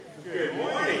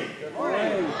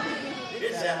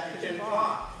after 10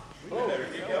 o'clock. We better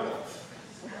get going.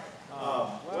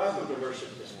 Welcome to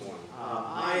worship this morning.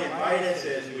 I invite us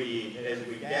as we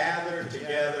gather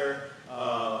together,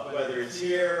 whether it's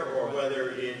here or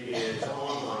whether it is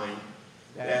online,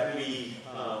 that we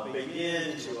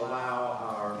begin to allow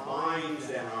our minds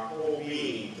and our whole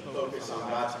being to focus on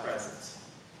God's presence,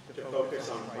 to focus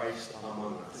on Christ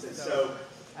among us. And so,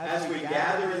 as we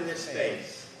gather in this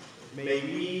space, may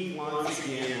we once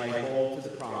again lay hold to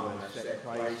the promise that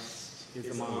Christ is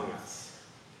among us,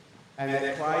 and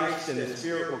that Christ and the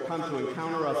Spirit will come to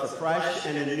encounter us afresh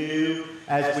and anew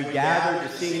as we gather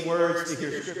to sing words, to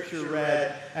hear Scripture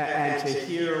read, and to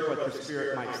hear what the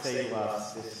Spirit might say to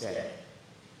us this day.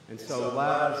 And so let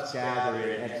us gather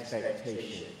in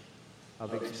expectation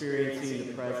of experiencing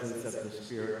the presence of the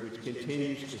Spirit, which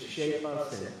continues to shape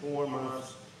us and form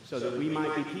us so that we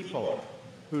might be people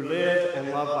who live and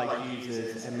love like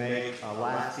Jesus and make a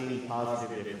lasting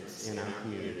positive difference in our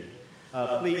community.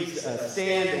 Please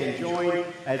stand and join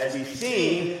as we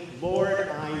sing, Lord,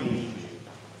 I Need You.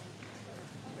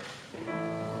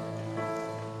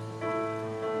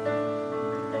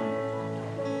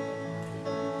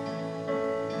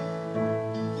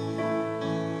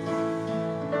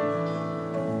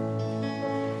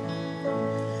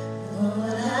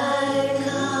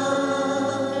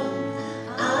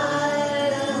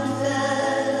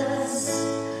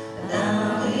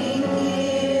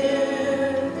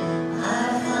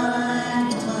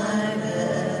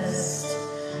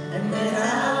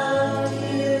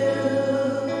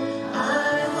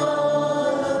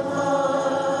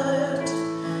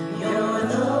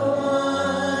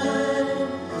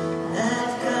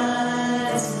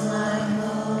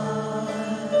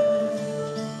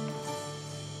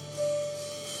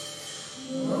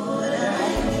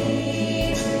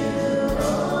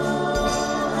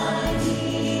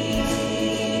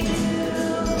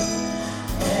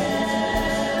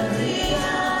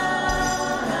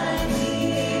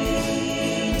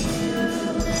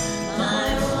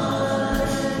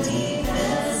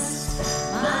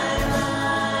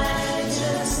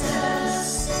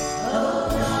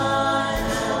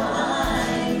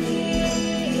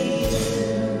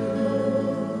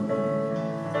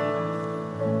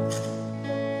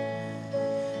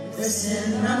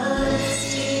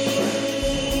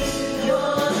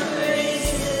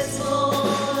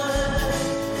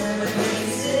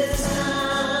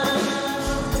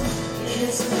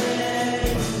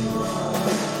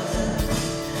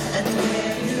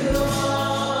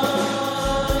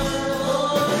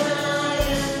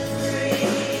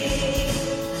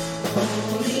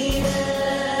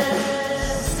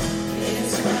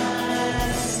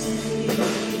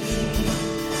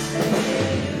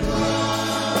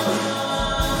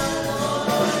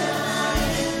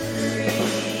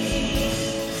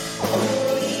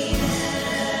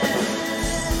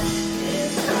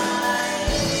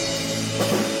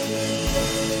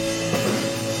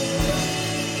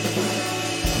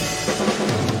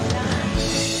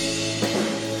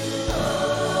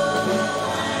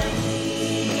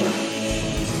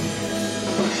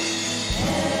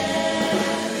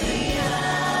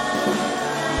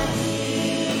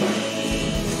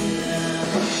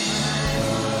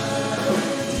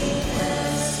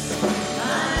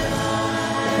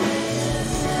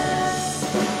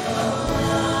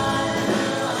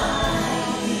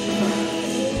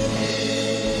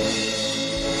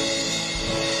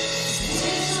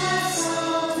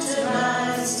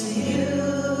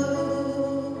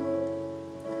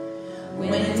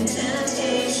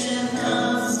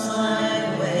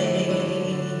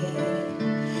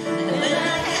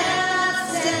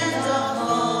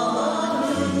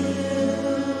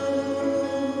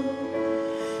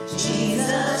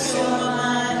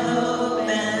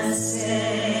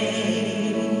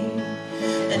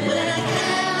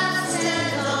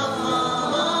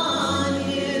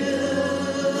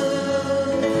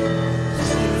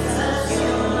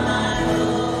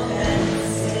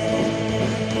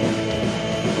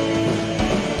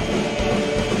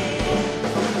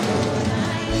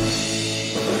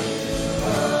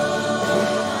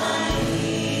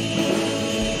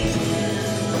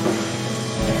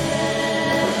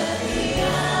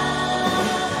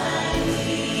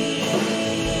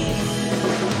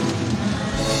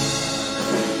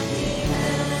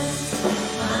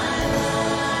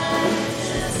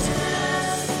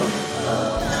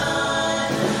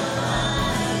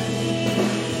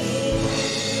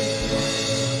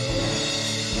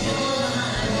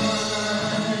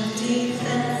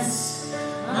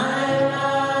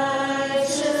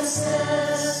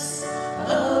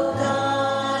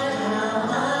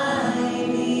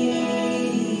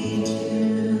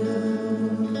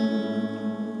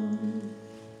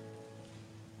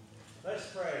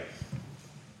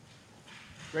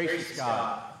 Gracious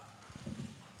God,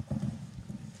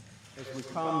 as we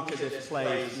come to this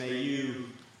place, may you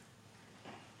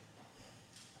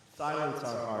silence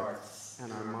our hearts and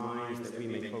our minds that we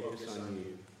may focus on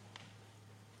you.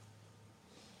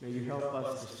 May you help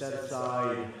us to set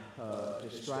aside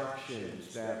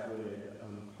distractions that would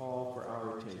call for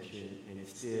our attention and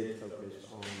instead focus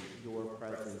on your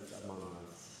presence among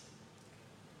us.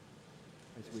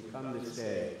 As we come this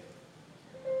day,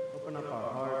 open up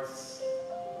our hearts,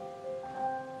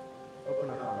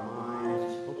 open up our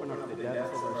minds, open up the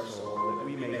depths of our soul, that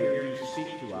we may hear you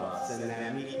speak to us, and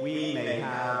that we may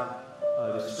have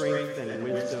the strength and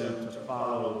wisdom to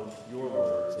follow your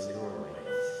words and your ways.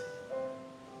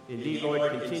 Indeed,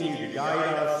 Lord, continue to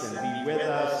guide us and be with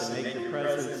us and make your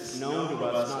presence known to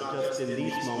us, not just in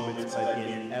these moments, but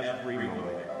in every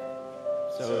moment,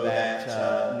 so that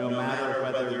no matter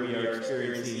whether we are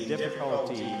experiencing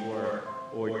difficulty or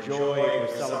joy or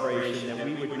celebration, that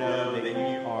we would know that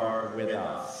you are with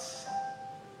us.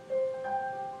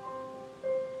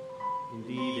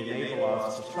 Indeed, enable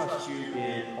us to trust you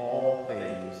in all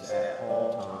things, at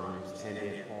all times, and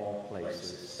in all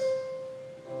places.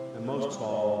 And most of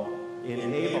all,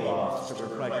 enable us to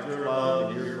reflect your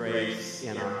love and your grace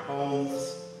in our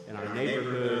homes, in our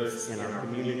neighborhoods, in our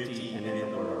community, and in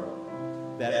the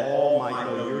world, that all might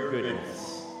know your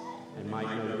goodness and might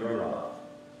know your love.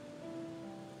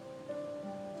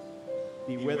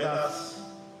 Be with us,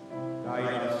 guide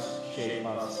us, shape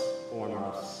us, form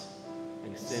us,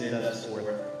 and send us forth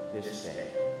this day.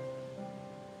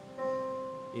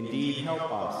 Indeed,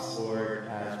 help us, Lord,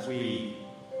 as we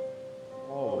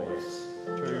always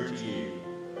turn to you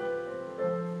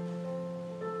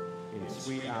in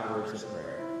sweet hours of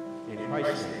prayer. In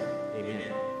Christ's name,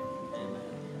 amen.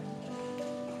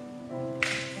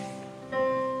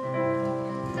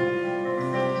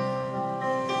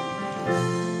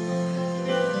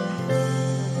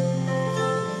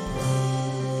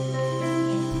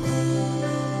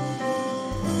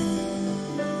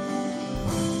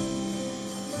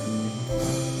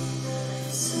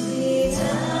 Sweet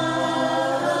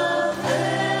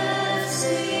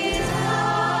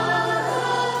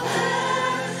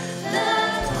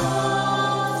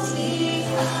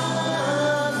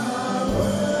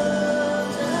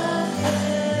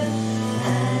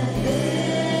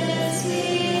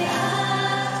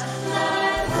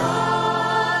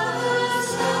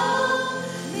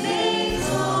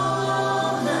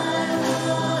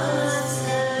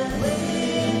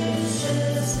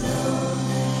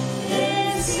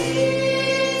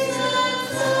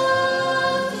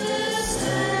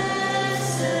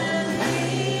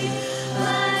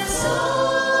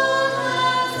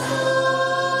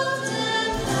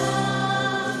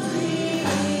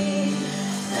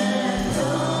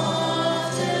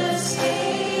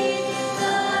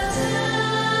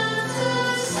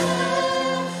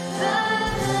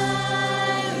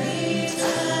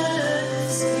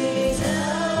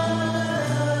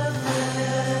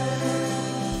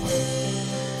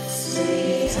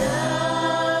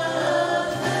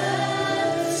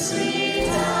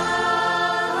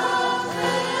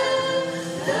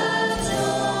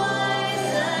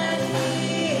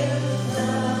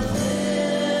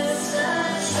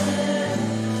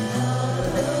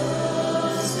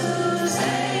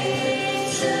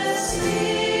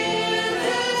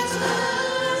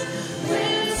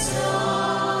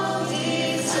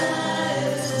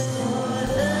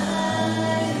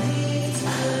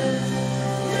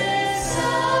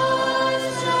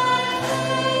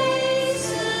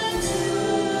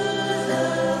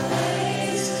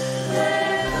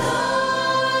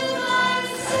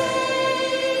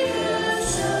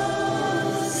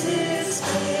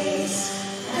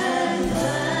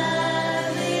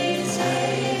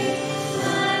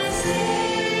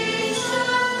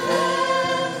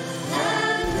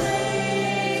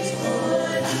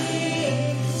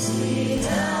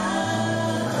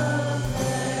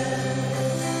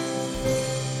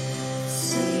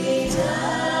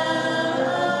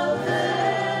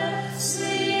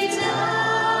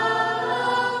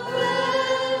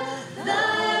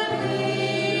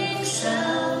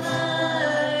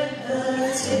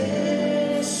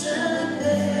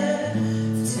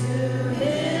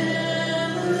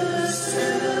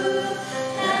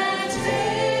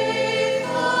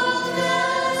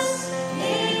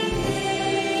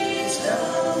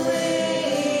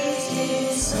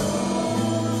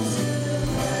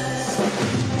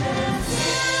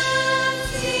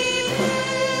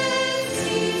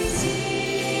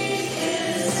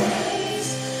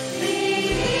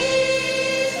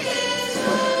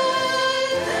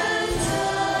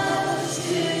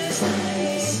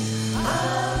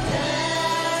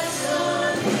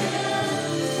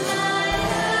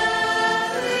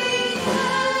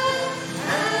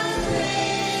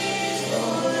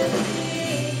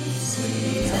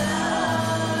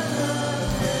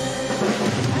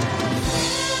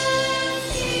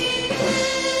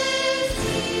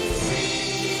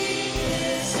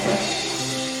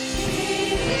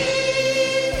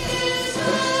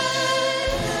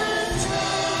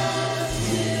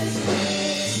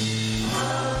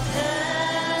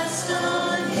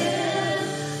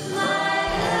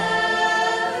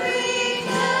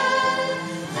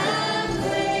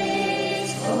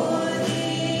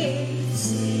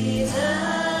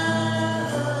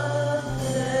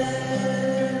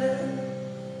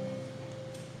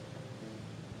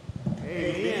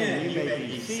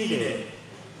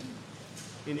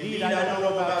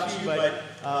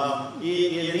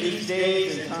these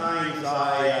days and times,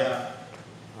 I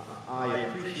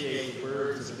appreciate the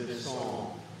words of this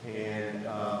song and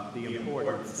the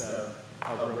importance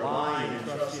of relying and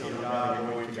trusting on God and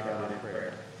going to God in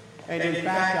prayer. And in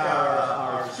fact,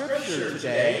 our scripture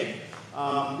today,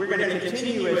 we're going to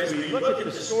continue as we look at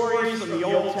the stories from the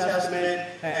Old Testament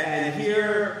and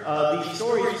hear these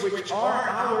stories, which are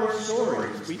our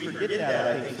stories. We forget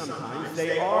that, I think, sometimes.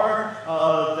 They are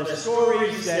the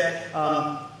stories that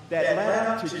led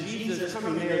up to Jesus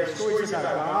coming. They are the stories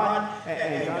about God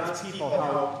and God's people,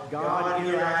 how God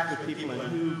interacts with people and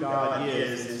who God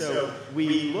is. And so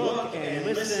we look and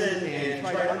listen and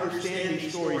try to understand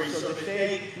these stories so that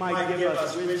they might give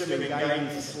us wisdom and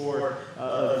guidance for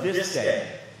this day.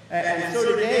 And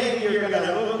so today we are going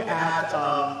to look at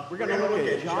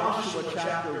Joshua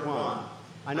chapter 1.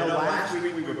 I know last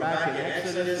week we were back in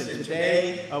Exodus, and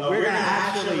today we're going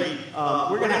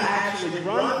to actually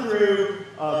run through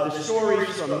the stories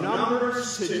from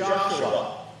Numbers to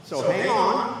Joshua. So hang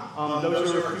on.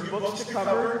 Those are a few books to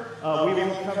cover. We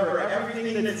won't cover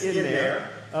everything that's in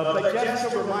there. But just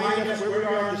to remind us where we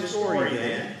are in the story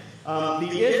then,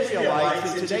 the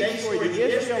Israelites, in today's story,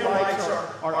 the Israelites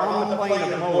are on the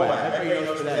plain of Moab. Everybody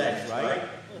knows where that is, right?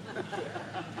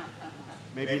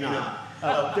 Maybe not.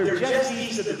 They're just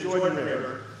east of the Jordan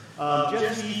River,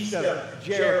 just east of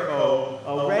Jericho,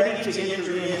 ready to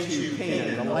enter into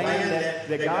Canaan, the land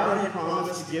that God had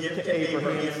promised to give to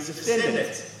Abraham's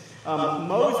descendants.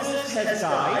 Moses had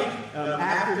died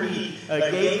after he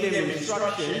gave them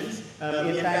instructions.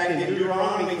 In fact, in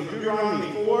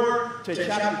Deuteronomy 4 to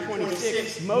chapter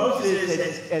 26,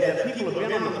 Moses the people have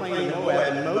been on the plain of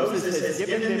Moab, and Moses has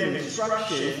given them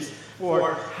instructions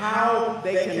for how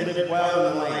they can live well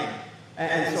in the land.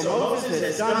 And so Moses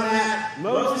has done that.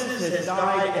 Moses has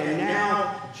died, and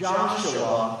now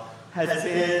Joshua has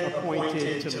been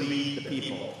appointed to lead the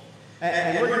people.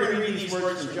 And we're going to read these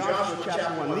words from Joshua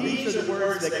chapter 1. These are the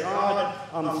words that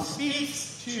God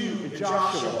speaks to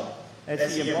Joshua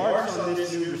as he embarks on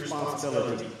this new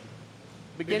responsibility.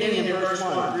 Beginning in verse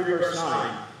 1 through verse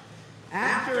 9.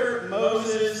 After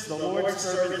Moses, the Lord's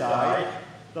servant, died,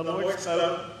 the Lord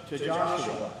spoke to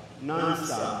Joshua, Nun's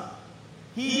son.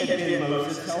 He had been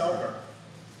Moses' helper.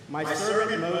 My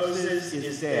servant Moses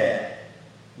is dead.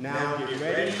 Now get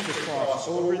ready to cross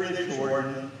over the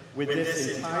Jordan with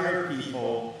this entire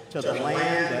people to the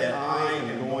land that I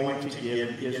am going to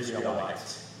give the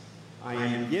Israelites. I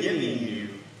am giving you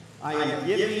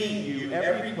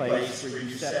every place where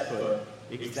you set foot,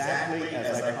 exactly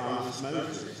as I promised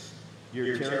Moses.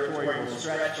 Your territory will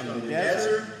stretch from the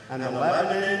desert and the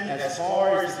Lebanon as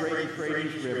far as the great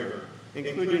Euphrates River,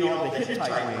 including all the Hittite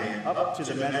land up to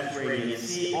the Mediterranean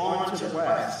Sea on to the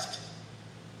west.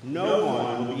 No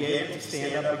one will be able to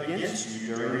stand up against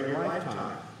you during your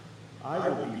lifetime. I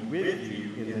will be with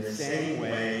you in the same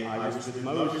way I was with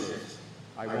Moses.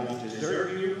 I won't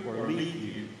desert you or leave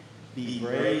you. Be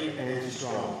brave and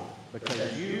strong,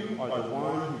 because you are the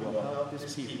one who will help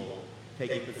this people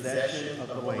take possession of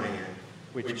the land,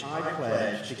 which I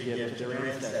pledged to give to their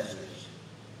ancestors.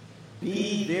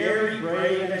 Be very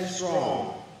brave and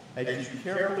strong as you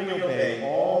carefully obey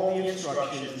all the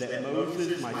instructions that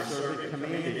Moses, my servant,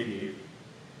 commanded you.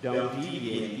 Don't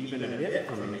deviate even a bit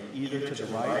from it, either to the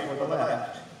right or the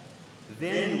left.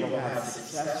 Then you will have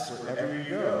success wherever you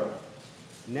go.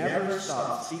 Never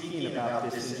stop speaking about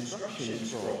this instruction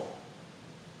scroll.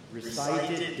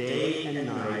 Recite it day and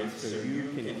night so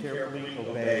you can carefully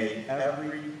obey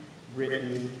everything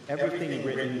written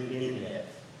in it.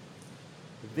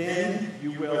 Then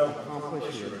you will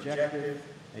accomplish your objective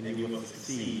and you will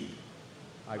succeed.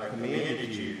 I've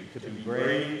commanded you to be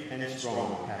brave and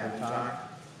strong, haven't I?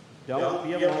 Don't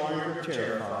be alarmed or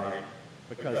terrified,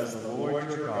 because the Lord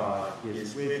your God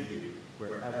is with you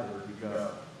wherever you go.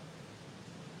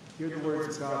 Hear the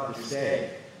words of God this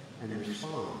day and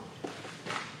respond.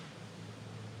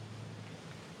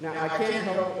 Now, I can't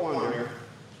help but wonder,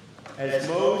 as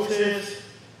Moses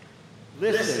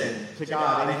listened to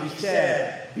God and he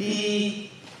said,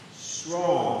 be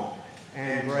strong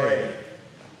and brave.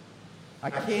 I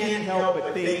can't help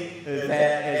but think that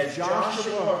as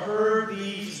Joshua heard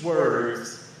these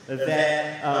words, and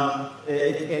that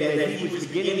he was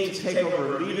beginning to take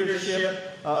over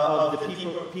leadership of the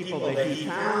people, that he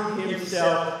found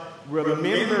himself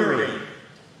remembering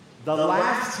the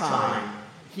last time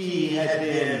he had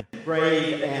been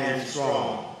brave and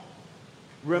strong.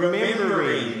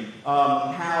 Remembering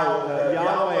how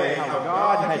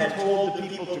God had told the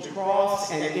people to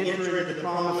cross and enter into the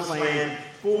promised land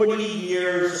 40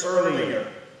 years earlier.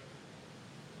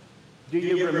 Do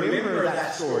you remember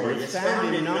that story? It's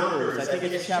found in Numbers. I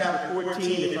think it's chapter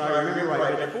 14, if I remember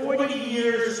right. But 40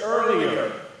 years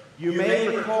earlier, you may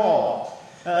recall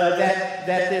that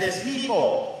this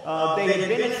people, they had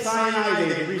been at Sinai,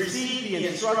 they had received the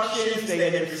instructions, they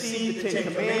had received the Ten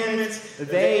Commandments,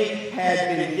 they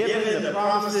had been given the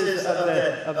promises of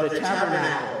the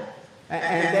tabernacle.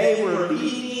 And they were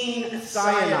leaving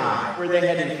Sinai, where they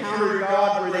had encountered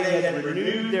God, where they had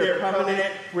renewed their covenant,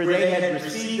 where they had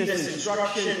received this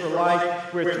instruction for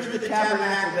life, where through the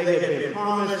tabernacle they had been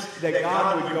promised that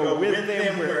God would go with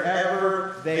them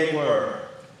wherever they were.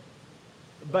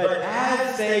 But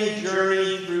as they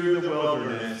journeyed through the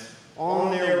wilderness,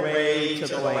 on their way to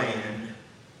the land,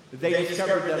 they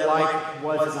discovered that life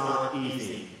was not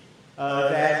easy.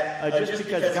 Just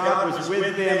because God was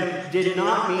with them did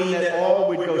not mean that all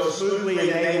would go smoothly and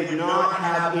they would not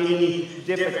have any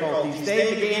difficulties.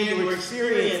 They began to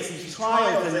experience these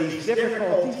trials and these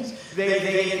difficulties.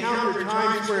 They encountered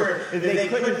times where they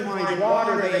couldn't find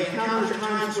water. They encountered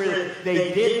times where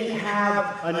they didn't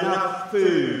have enough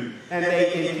food. And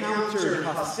they encountered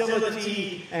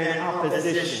hostility and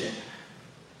opposition.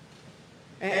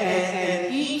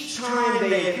 And each time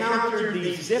they encountered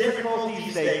these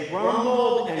difficulties, they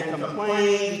grumbled and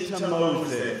complained to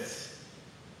Moses.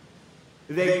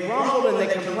 They grumbled and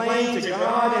they complained to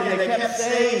God, and they kept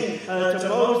saying to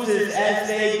Moses as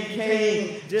they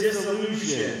became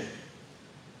disillusioned,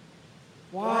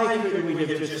 "Why couldn't we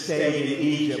have just stayed in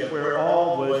Egypt where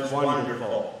all was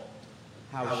wonderful?"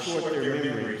 How short their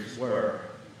memories were.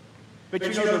 But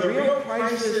you know, the real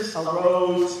crisis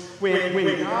arose when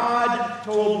God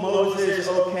told Moses,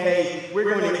 okay,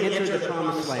 we're going to enter the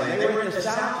Promised Land. They were at the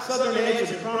southern edge of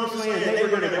the Promised Land, and they were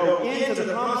going to go into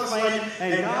the Promised Land,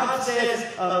 and God says,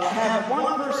 have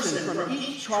one person from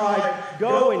each tribe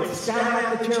go and scout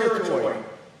out the territory.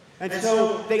 And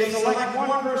so they select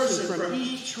one person from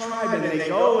each tribe, and they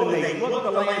go and they look the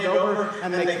land over,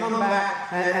 and they come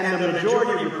back, and the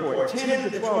majority report, 10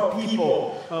 to 12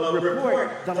 people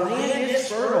report, the land is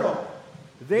fertile.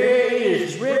 There it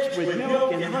is rich with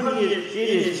milk and honey. It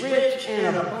is rich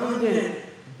and abundant.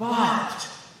 But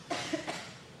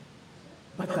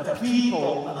the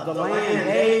people of the land,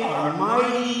 they are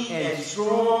mighty and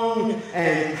strong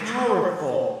and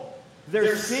powerful.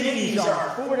 Their cities are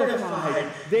fortified.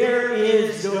 There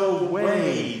is no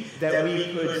way that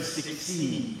we could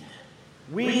succeed.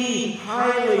 We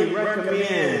highly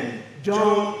recommend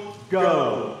don't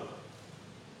go.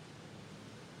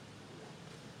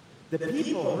 The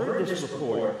people heard this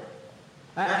report.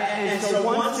 And so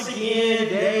once again,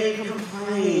 they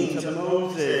complained to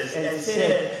Moses and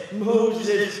said,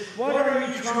 "Moses, what are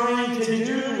you trying to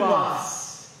do to us?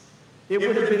 It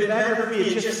would have been better if we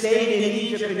had just stayed in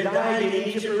Egypt and died in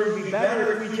Egypt. It would be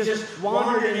better if we just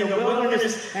wandered in the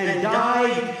wilderness and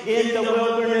died in the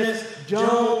wilderness.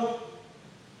 Don't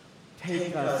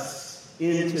take us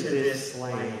into this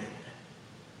land."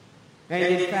 And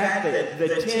in fact, the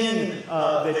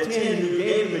 10 who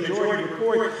gave the majority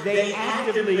report, they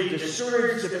actively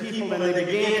discouraged the people, and they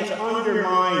began to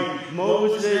undermine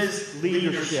Moses'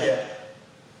 leadership.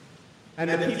 And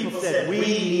the people said, "We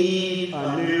need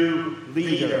a new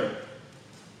leader.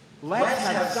 Let's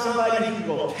have somebody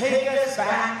who will take us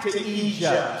back to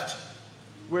Egypt,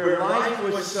 where life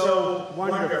was so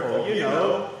wonderful. You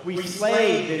know, we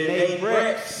slaved and made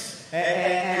bricks,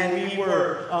 and we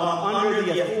were under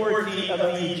the authority of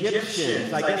the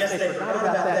Egyptians." I guess they forgot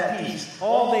about that piece.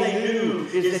 All they knew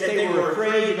is that they were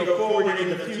afraid to go forward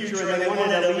into the future, and they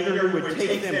wanted a leader who would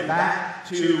take them back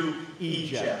to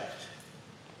Egypt.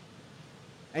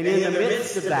 And in the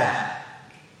midst of that,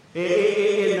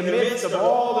 in the midst of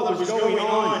all that was going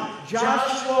on,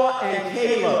 Joshua and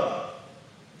Caleb,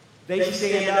 they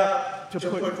stand up to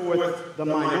put forth the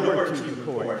minority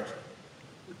report.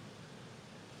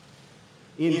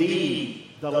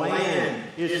 Indeed, the land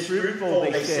is fruitful,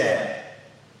 they said.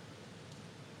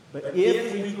 But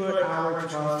if we put our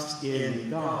trust in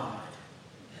God,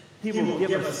 He will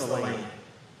give us the land.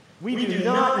 We do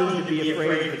not need to be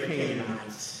afraid of the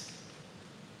Canaanites.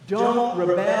 Don't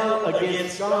rebel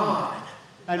against God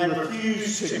and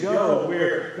refuse to go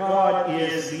where God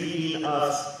is leading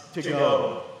us to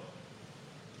go.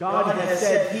 God has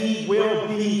said He will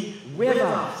be with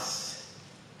us.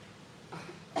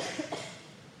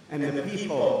 And the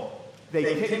people,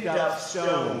 they picked up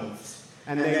stones,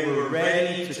 and they were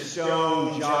ready to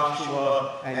stone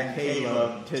Joshua and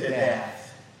Caleb to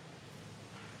death.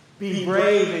 Be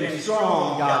brave and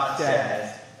strong, God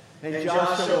says. And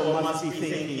Joshua must be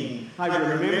thinking, I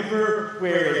remember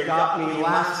where it got me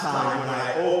last time when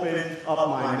I opened up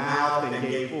my mouth and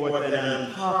gave forth an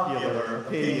unpopular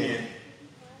opinion.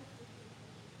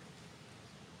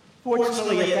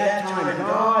 Fortunately, at that time,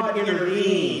 God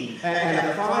intervened, and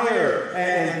a fire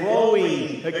and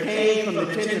glowing came from the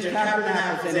Tent of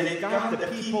Tabernacles, and it got the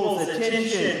people's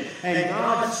attention, and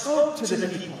God spoke to the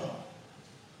people.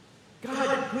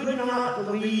 God could not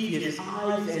believe his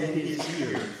eyes and his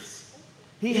ears.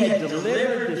 He had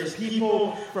delivered his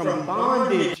people from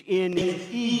bondage in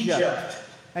Egypt,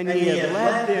 and he had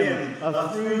led them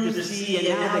through the sea,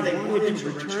 and now they wanted to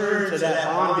return to that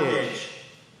bondage.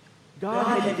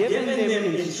 God had given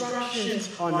them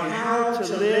instructions on how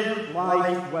to live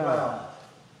life well.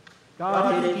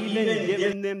 God had even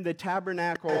given them the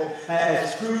tabernacle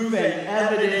as proof and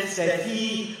evidence that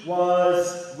he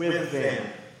was with them.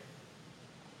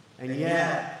 And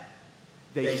yet,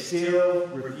 they still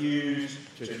refused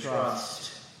to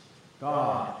trust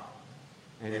God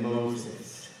and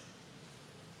Moses.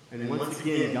 And once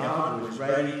again, God was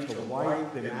ready to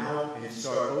wipe them out and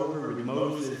start over with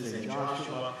Moses and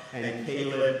Joshua and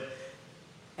Caleb.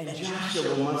 And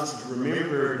Joshua must have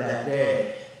remembered that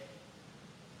day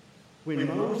when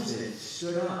Moses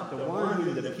stood up, the one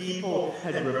who the people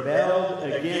had rebelled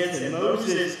against, and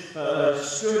Moses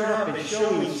stood up and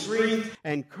showing strength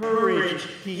and courage,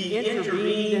 he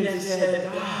intervened and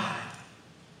said, God,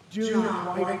 do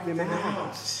not wipe them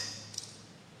out.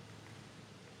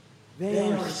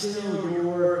 They are still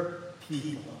your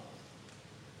people.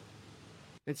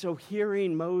 And so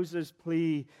hearing Moses'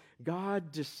 plea,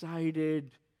 God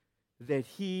decided that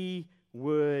he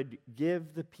would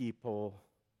give the people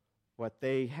what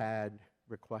they had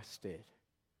requested.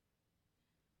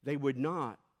 They would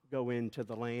not go into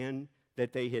the land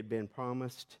that they had been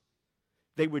promised.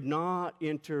 They would not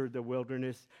enter the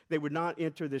wilderness. They would not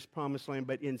enter this promised land,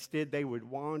 but instead they would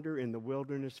wander in the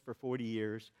wilderness for 40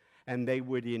 years, and they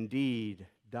would indeed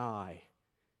die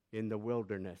in the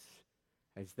wilderness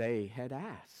as they had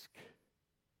asked.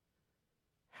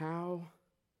 How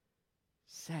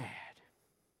sad.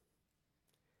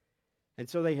 And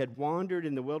so they had wandered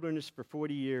in the wilderness for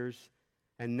 40 years,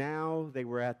 and now they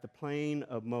were at the plain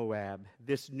of Moab,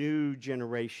 this new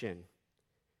generation.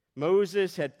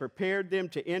 Moses had prepared them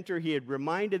to enter. He had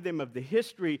reminded them of the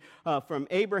history from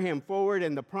Abraham forward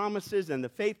and the promises and the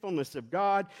faithfulness of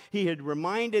God. He had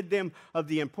reminded them of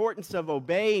the importance of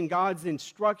obeying God's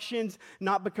instructions,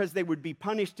 not because they would be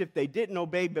punished if they didn't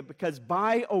obey, but because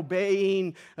by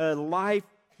obeying, life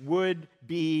would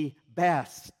be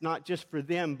best, not just for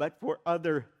them, but for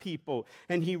other people.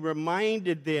 And he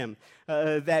reminded them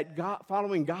that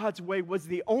following God's way was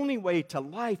the only way to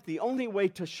life, the only way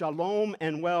to shalom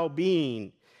and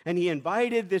well-being. And he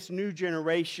invited this new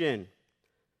generation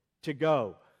to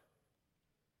go.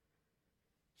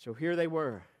 So here they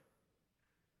were.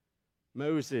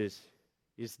 Moses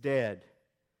is dead.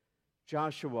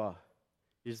 Joshua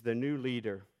is the new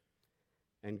leader.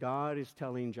 And God is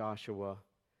telling Joshua,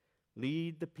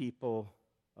 lead the people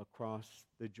across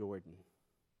the Jordan.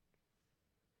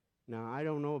 Now, I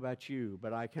don't know about you,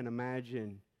 but I can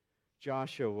imagine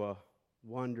Joshua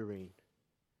wondering,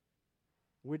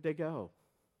 would they go?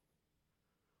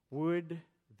 Would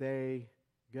they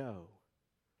go?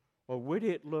 Or would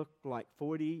it look like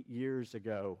 40 years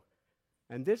ago,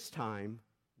 and this time,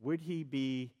 would he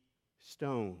be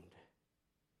stoned?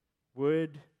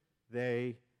 Would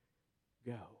they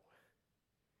go?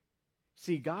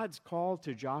 See, God's call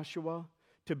to Joshua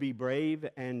to be brave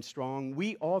and strong,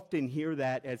 we often hear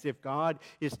that as if God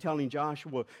is telling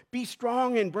Joshua, be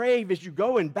strong and brave as you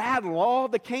go and battle all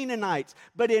the Canaanites.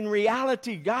 But in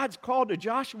reality, God's call to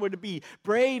Joshua to be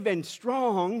brave and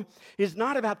strong is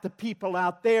not about the people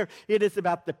out there. It is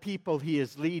about the people he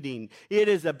is leading. It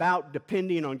is about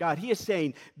depending on God. He is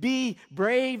saying, be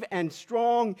brave and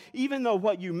strong, even though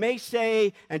what you may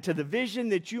say and to the vision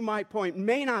that you might point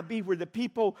may not be where the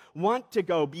people want to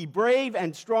go. Be brave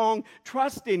and strong.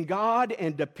 Trust in God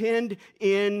and depend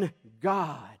in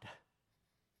God.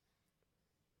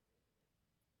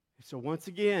 So once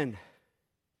again,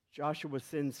 Joshua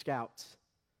sends scouts.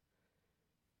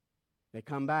 They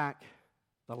come back.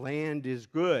 The land is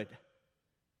good.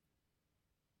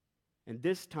 And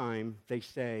this time they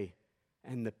say,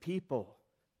 and the people,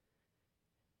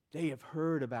 they have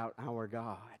heard about our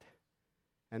God,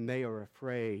 and they are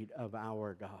afraid of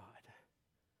our God.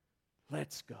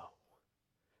 Let's go.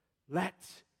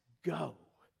 Let's go.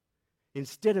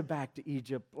 Instead of back to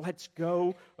Egypt, let's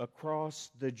go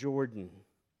across the Jordan.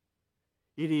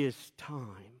 It is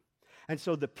time. And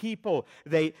so the people,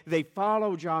 they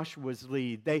follow Joshua's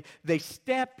lead. They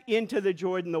step into the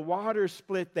Jordan, the water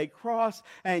split, they cross,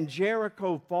 and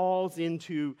Jericho falls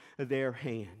into their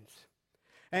hands.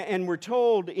 And we're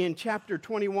told in chapter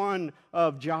 21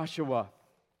 of Joshua,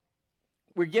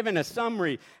 We're given a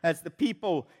summary as the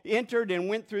people entered and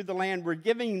went through the land. We're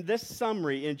giving this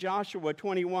summary in Joshua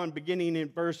 21, beginning in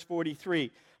verse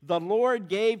 43. The Lord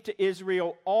gave to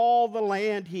Israel all the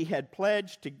land he had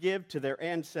pledged to give to their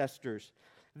ancestors.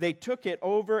 They took it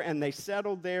over and they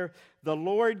settled there. The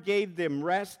Lord gave them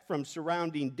rest from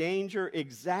surrounding danger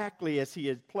exactly as he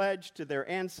had pledged to their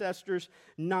ancestors.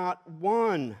 Not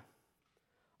one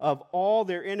of all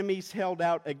their enemies held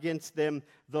out against them.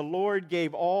 The Lord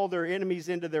gave all their enemies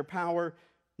into their power.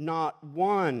 Not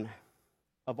one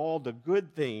of all the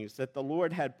good things that the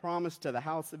Lord had promised to the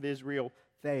house of Israel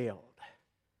failed.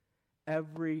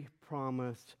 Every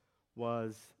promise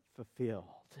was fulfilled.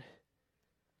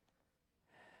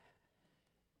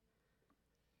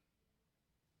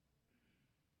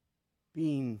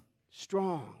 Being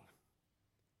strong,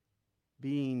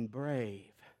 being brave,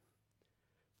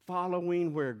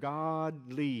 following where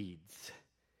God leads,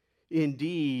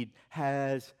 indeed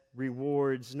has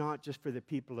rewards not just for the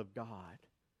people of God,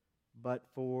 but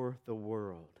for the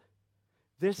world.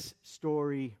 This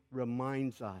story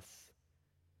reminds us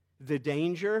the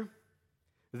danger,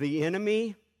 the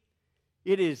enemy,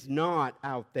 it is not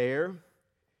out there.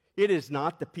 It is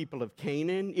not the people of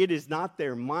Canaan. It is not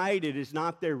their might. It is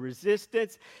not their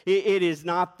resistance. It is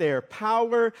not their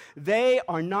power. They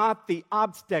are not the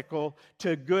obstacle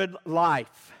to good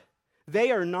life.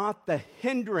 They are not the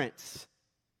hindrance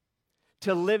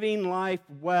to living life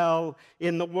well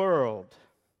in the world.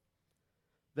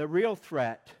 The real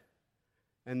threat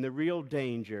and the real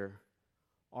danger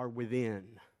are within.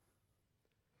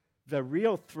 The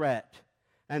real threat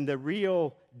and the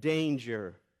real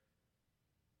danger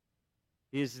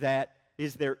is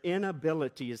their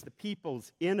inability, is the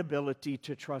people's inability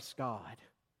to trust God.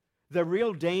 The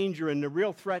real danger and the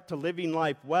real threat to living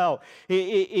life well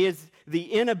is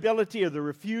the inability or the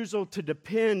refusal to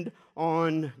depend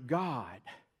on God.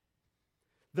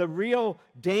 The real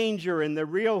danger and the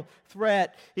real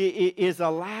threat is a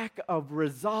lack of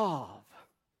resolve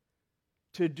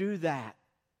to do that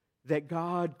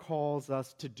God calls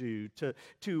us to do,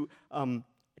 to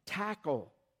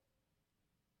tackle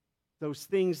those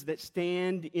things that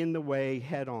stand in the way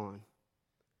head on.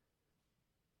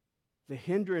 The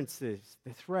hindrances,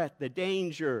 the threat, the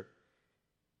danger.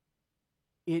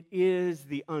 It is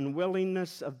the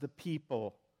unwillingness of the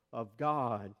people of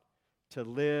God to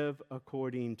live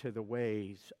according to the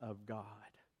ways of God.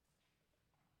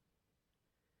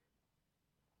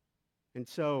 And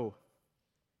so,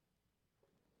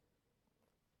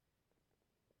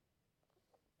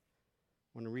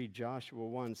 I want to read Joshua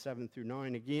 1, 7 through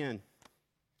 9 again.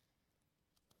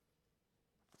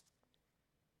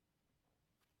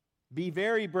 Be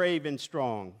very brave and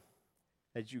strong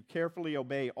as you carefully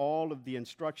obey all of the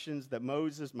instructions that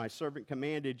Moses, my servant,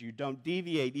 commanded you. Don't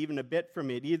deviate even a bit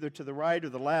from it, either to the right or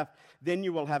the left. Then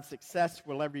you will have success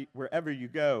wherever you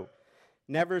go.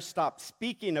 Never stop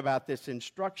speaking about this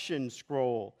instruction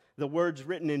scroll. The words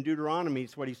written in Deuteronomy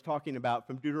is what he's talking about,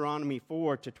 from Deuteronomy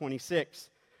 4 to 26.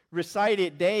 Recite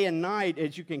it day and night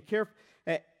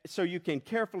so you can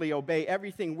carefully obey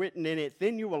everything written in it.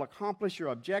 Then you will accomplish your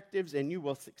objectives and you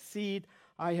will succeed.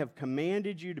 I have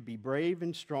commanded you to be brave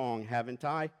and strong, haven't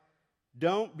I?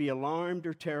 Don't be alarmed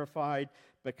or terrified,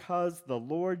 because the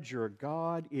Lord your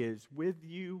God is with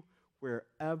you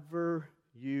wherever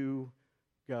you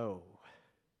go.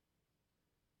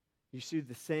 You see,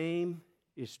 the same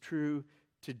is true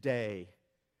today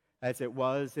as it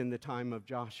was in the time of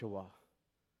Joshua.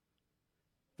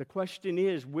 The question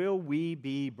is, will we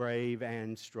be brave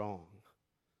and strong?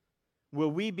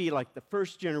 Will we be like the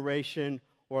first generation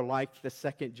or like the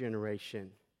second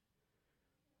generation?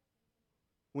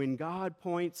 When God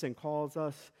points and calls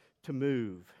us to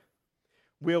move,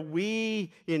 will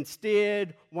we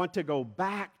instead want to go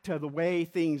back to the way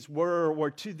things were, or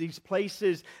to these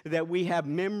places that we have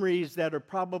memories that are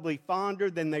probably fonder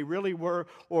than they really were?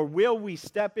 Or will we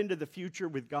step into the future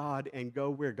with God and go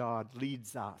where God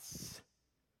leads us?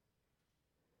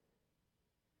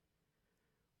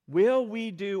 Will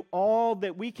we do all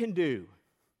that we can do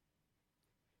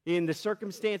in the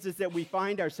circumstances that we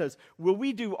find ourselves? Will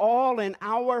we do all in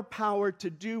our power to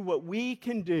do what we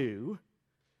can do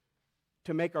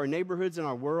to make our neighborhoods and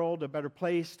our world a better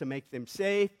place, to make them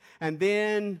safe, and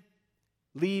then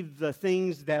leave the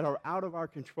things that are out of our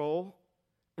control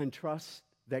and trust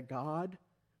that God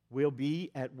will be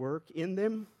at work in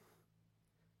them?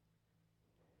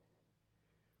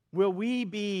 Will we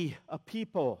be a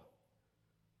people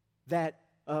that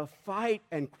fight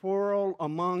and quarrel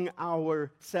among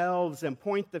ourselves and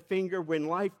point the finger when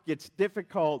life gets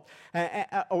difficult?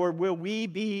 Or will we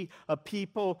be a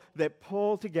people that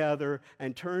pull together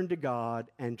and turn to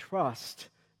God and trust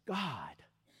God?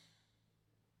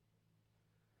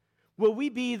 Will we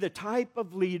be the type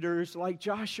of leaders like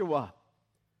Joshua,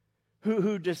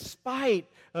 who despite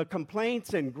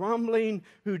complaints and grumbling,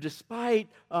 who despite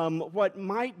what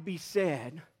might be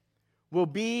said, will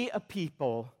be a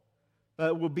people,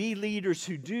 will be leaders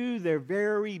who do their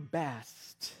very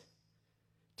best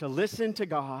to listen to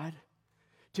God,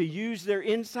 to use their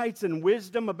insights and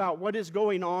wisdom about what is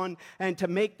going on, and to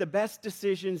make the best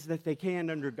decisions that they can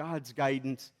under God's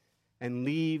guidance and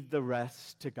leave the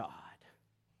rest to God?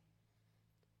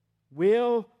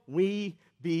 Will we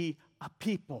be a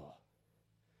people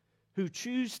who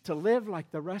choose to live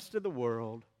like the rest of the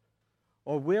world,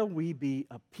 or will we be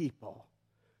a people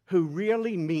who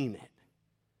really mean it,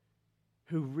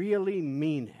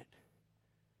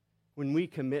 when we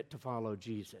commit to follow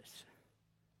Jesus?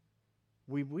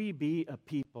 Will we be a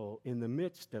people in the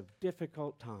midst of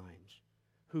difficult times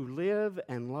who live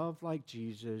and love like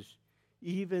Jesus,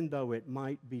 even though it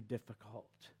might be difficult?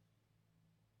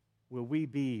 Will we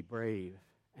be brave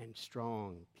and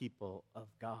strong people of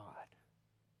God?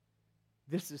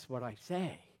 This is what I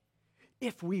say.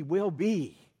 If we will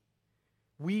be,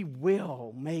 we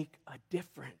will make a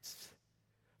difference.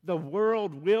 The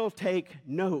world will take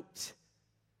note.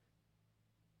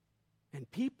 And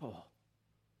people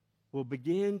will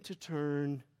begin to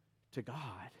turn to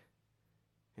God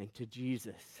and to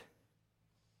Jesus.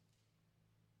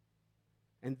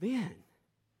 And then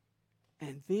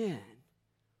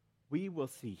we will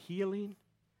see healing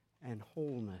and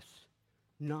wholeness,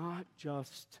 not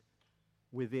just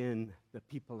within the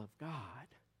people of God,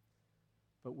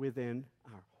 but within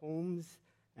our homes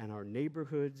and our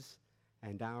neighborhoods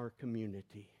and our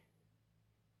community.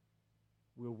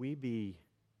 Will we be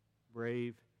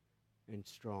brave and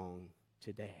strong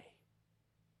today?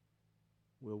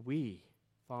 Will we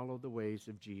follow the ways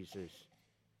of Jesus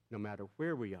no matter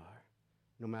where we are,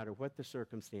 no matter what the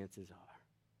circumstances are?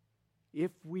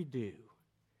 If we do,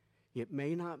 it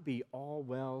may not be all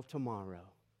well tomorrow,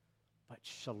 but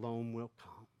shalom will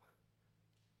come.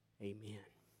 Amen.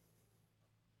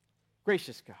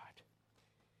 Gracious God,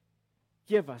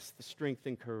 give us the strength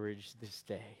and courage this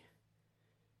day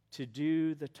to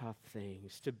do the tough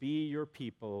things, to be your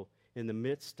people in the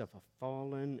midst of a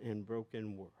fallen and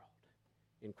broken world.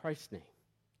 In Christ's name,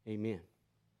 amen.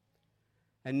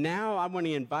 And now I want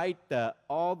to invite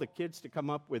all the kids to come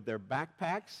up with their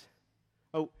backpacks.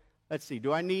 Oh, let's see.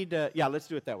 Do I need yeah, let's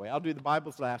do it that way. I'll do the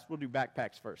Bibles last. We'll do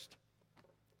backpacks first.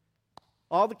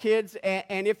 All the kids,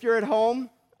 and if you're at home,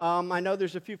 I know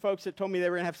there's a few folks that told me they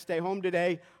were going to have to stay home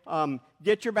today.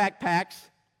 Get your backpacks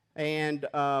and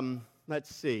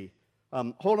let's see.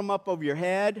 Hold them up over your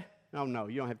head. No,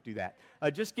 you don't have to do that.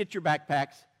 Just get your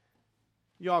backpacks.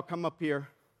 You all come up here.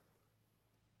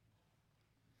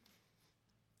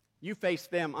 You face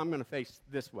them. I'm going to face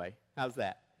this way. How's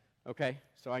that? Okay?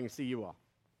 So I can see you all.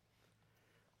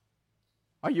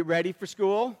 Are you ready for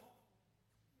school?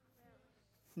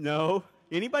 No.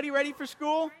 Anybody ready for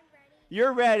school? I'm ready.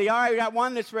 You're ready. All right, we got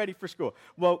one that's ready for school.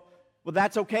 Well,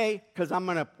 that's okay, because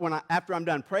after I'm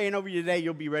done praying over you today,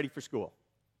 you'll be ready for school.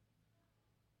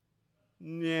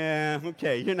 Yeah,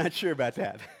 okay, you're not sure about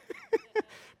that.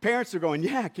 Parents are going,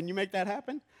 yeah, can you make that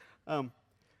happen?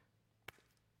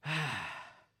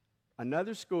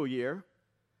 Another school year,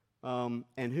 and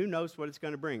who knows what it's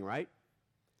going to bring, right?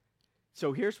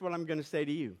 So here's what I'm going to say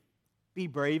to you. Be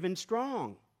brave and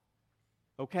strong,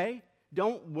 okay?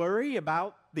 Don't worry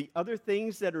about the other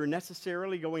things that are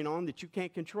necessarily going on that you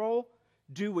can't control.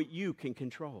 Do what you can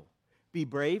control. Be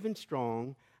brave and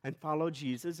strong and follow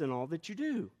Jesus in all that you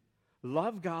do.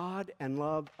 Love God and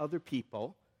love other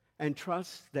people and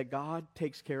trust that God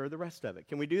takes care of the rest of it.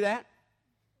 Can we do that?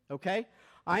 Okay?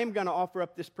 I am going to offer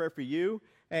up this prayer for you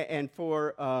and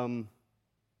for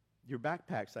your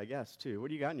backpacks, I guess, too. What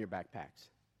do you got in your backpacks?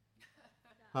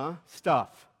 Huh?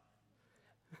 Stuff.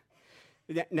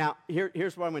 Now,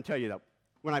 here's what I'm going to tell you, though.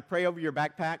 When I pray over your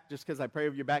backpack, just because I pray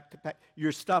over your backpack,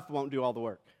 your stuff won't do all the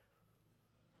work.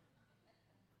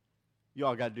 You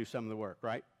all got to do some of the work,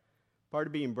 right? Part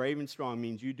of being brave and strong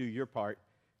means you do your part,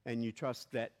 and you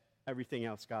trust that everything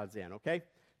else God's in, okay?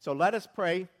 So let us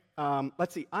pray.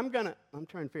 Let's see. I'm trying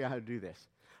to figure out how to do this.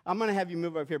 I'm going to have you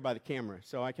move over here by the camera,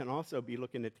 so I can also be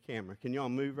looking at the camera. Can you all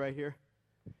move right here?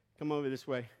 Come over this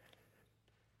way.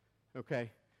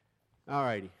 Okay. All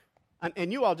righty.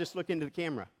 And you all just look into the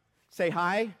camera. Say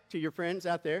hi to your friends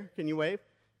out there. Can you wave?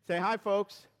 Say hi,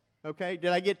 folks. Okay.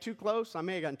 Did I get too close? I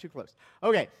may have gotten too close.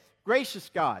 Okay. Gracious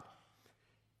God,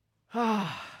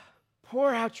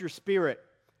 pour out your Spirit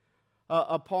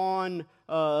upon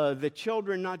the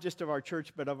children, not just of our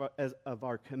church, but of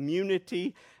our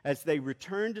community, as they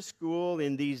return to school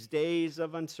in these days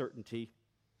of uncertainty.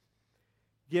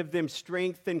 Give them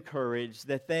strength and courage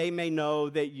that they may know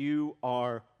that you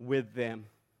are with them.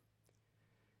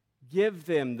 Give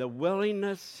them the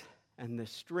willingness and the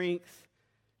strength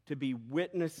to be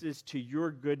witnesses to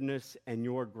your goodness and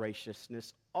your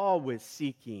graciousness, always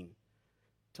seeking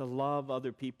to love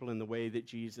other people in the way that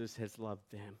Jesus has loved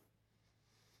them.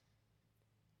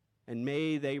 And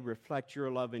may they reflect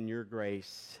your love and your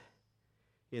grace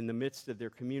in the midst of their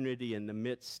community, in the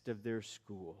midst of their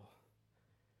school.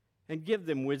 And give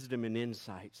them wisdom and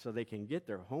insight so they can get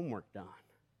their homework done.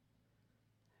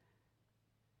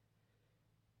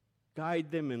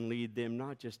 Guide them and lead them,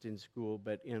 not just in school,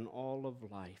 but in all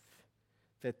of life,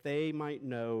 that they might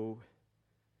know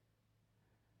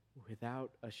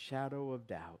without a shadow of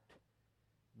doubt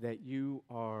that you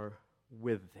are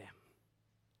with them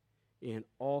in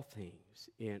all things,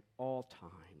 in all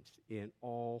times, in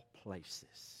all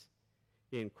places.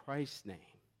 In Christ's name,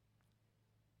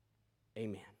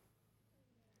 amen.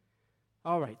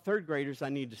 All right, third graders, I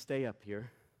need to stay up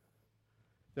here.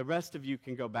 The rest of you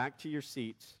can go back to your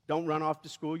seats. Don't run off to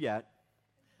school yet.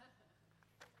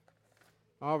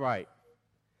 All right.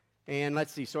 And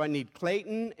let's see. So I need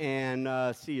Clayton and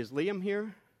is Liam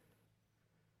here?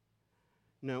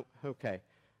 No? Okay.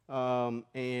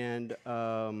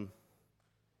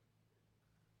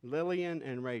 Lillian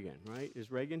and Reagan, right?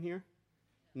 Is Reagan here?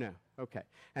 No. Okay.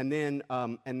 And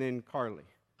then Carly.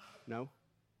 No?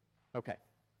 Okay.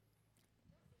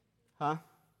 Huh?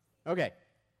 Okay.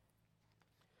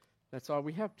 That's all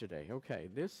we have today. Okay,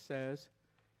 this says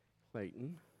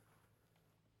Clayton.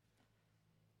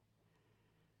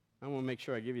 I want to make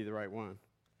sure I give you the right one.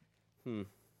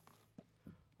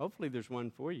 Hopefully there's one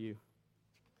for you.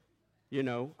 You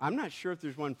know, I'm not sure if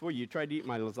there's one for you. You tried to eat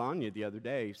my lasagna the other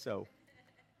day, so.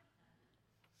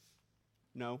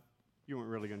 No? You weren't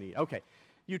really going to eat. Okay,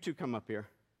 you two come up here.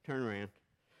 Turn around.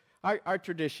 Our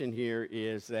tradition here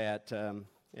is that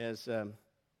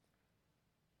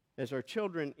as our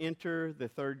children enter the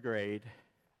third grade,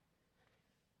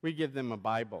 we give them a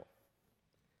Bible.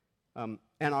 And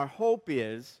our hope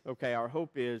is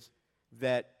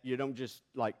that you don't just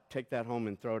take that home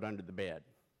and throw it under the bed.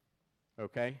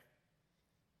 Okay?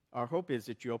 Our hope is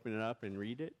that you open it up and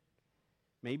read it.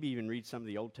 Maybe even read some of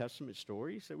the Old Testament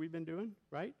stories that we've been doing,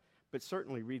 right? But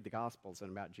certainly read the Gospels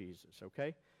and about Jesus,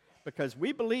 okay? Because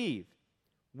we believe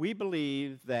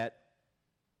that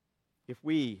if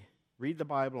we read the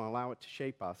Bible and allow it to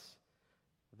shape us,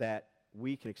 that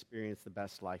we can experience the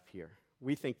best life here.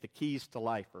 We think the keys to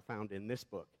life are found in this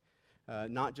book,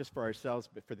 not just for ourselves,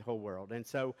 but for the whole world. And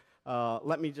so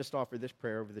let me just offer this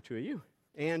prayer over the two of you.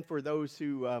 And for those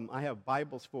who I have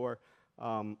Bibles for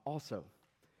also.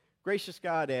 Gracious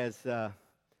God, as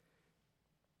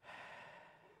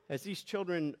these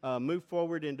children move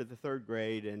forward into the third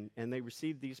grade and they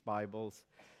receive these Bibles,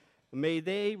 may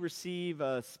they receive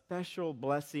a special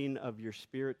blessing of your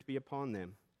Spirit to be upon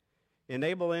them.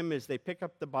 Enable them as they pick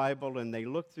up the Bible and they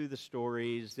look through the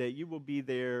stories, that you will be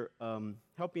there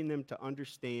helping them to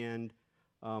understand,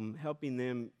 helping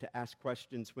them to ask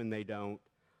questions when they don't,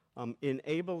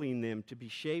 enabling them to be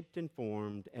shaped and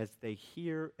formed as they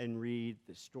hear and read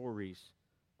the stories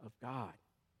of God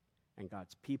and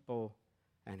God's people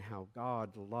and how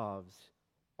God loves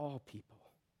all people.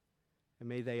 And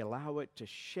may they allow it to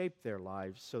shape their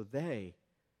lives so they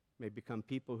may become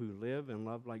people who live and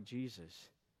love like Jesus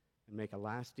and make a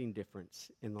lasting difference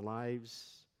in the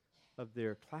lives of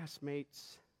their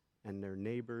classmates and their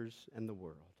neighbors and the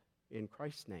world. In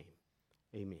Christ's name,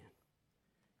 amen.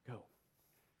 Go.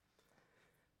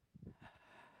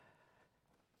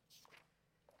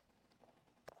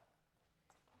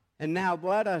 And now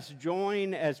let us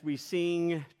join as we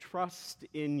sing Trust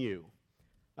in You.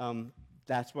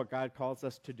 That's what God calls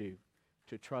us to do,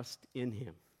 to trust in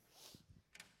Him.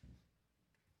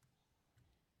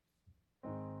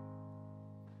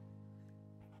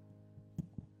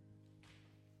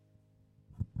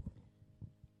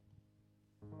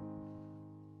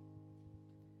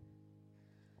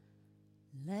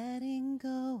 Letting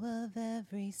go of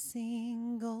every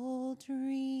single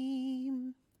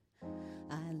dream,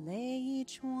 I lay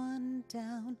each one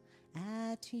down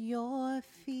at your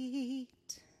feet.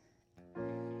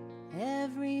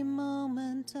 Every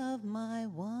moment of my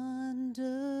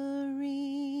wandering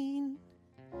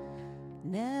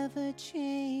never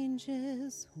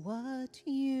changes what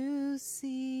you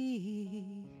see.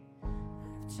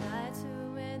 I've tried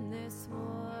to win this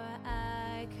war,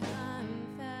 I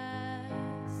confess.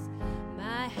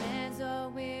 My hands are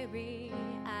weary,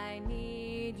 I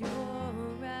need your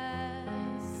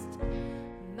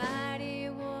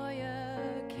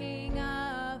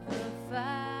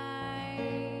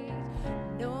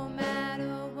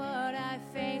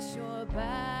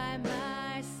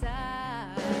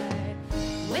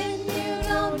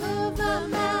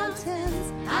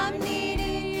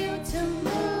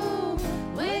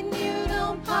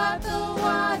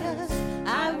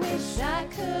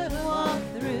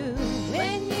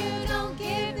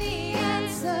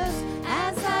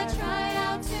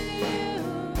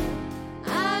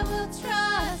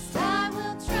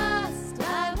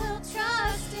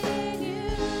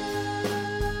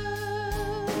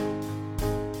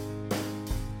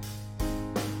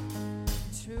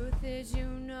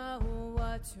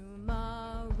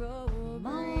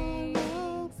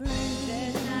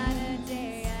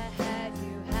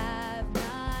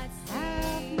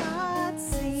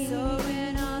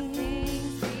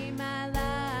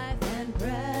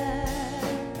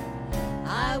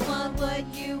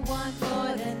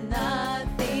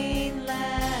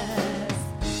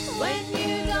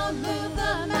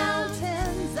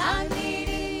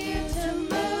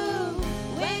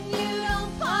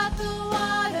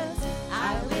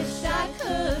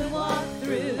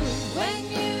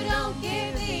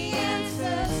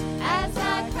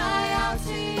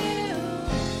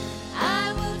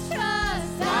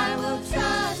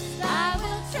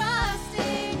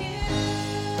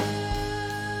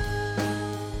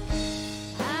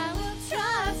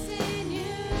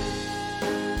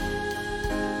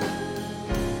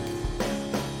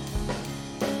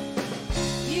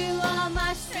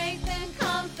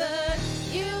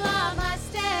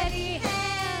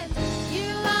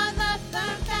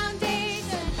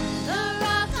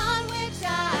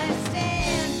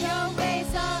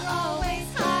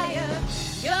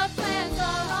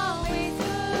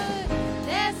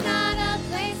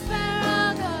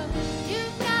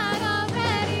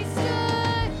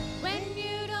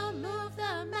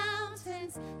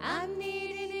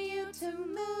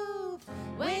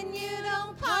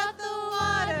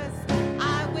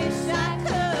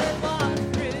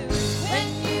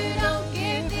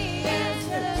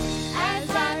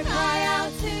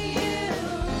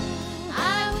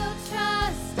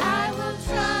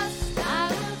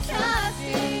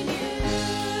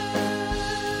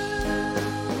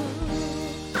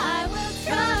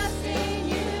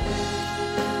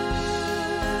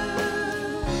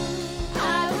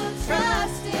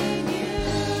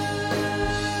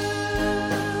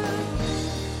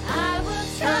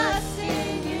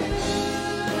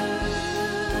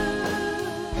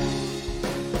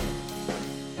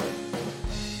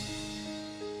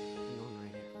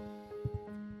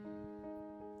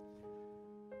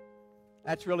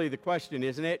That's really the question,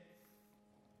 isn't it?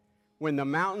 When the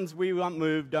mountains we want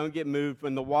moved don't get moved,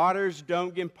 when the waters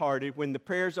don't get parted, when the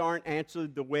prayers aren't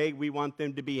answered the way we want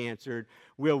them to be answered,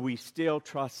 will we still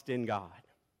trust in God?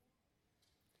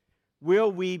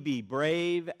 Will we be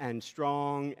brave and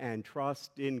strong and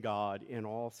trust in God in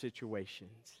all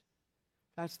situations?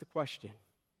 That's the question.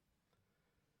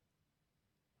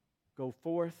 Go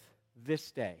forth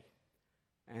this day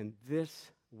and this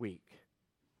week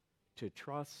to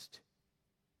trust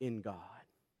in God.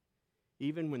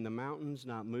 Even when the mountain's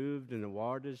not moved and the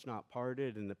water's not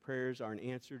parted and the prayers aren't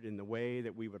answered in the way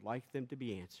that we would like them to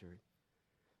be answered,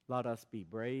 let us be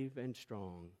brave and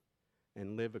strong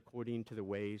and live according to the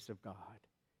ways of God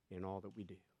in all that we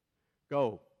do.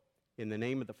 Go in the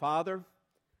name of the Father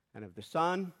and of the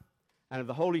Son and of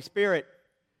the Holy Spirit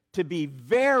to be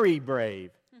very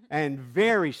brave and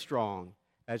very strong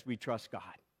as we trust God.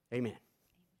 Amen.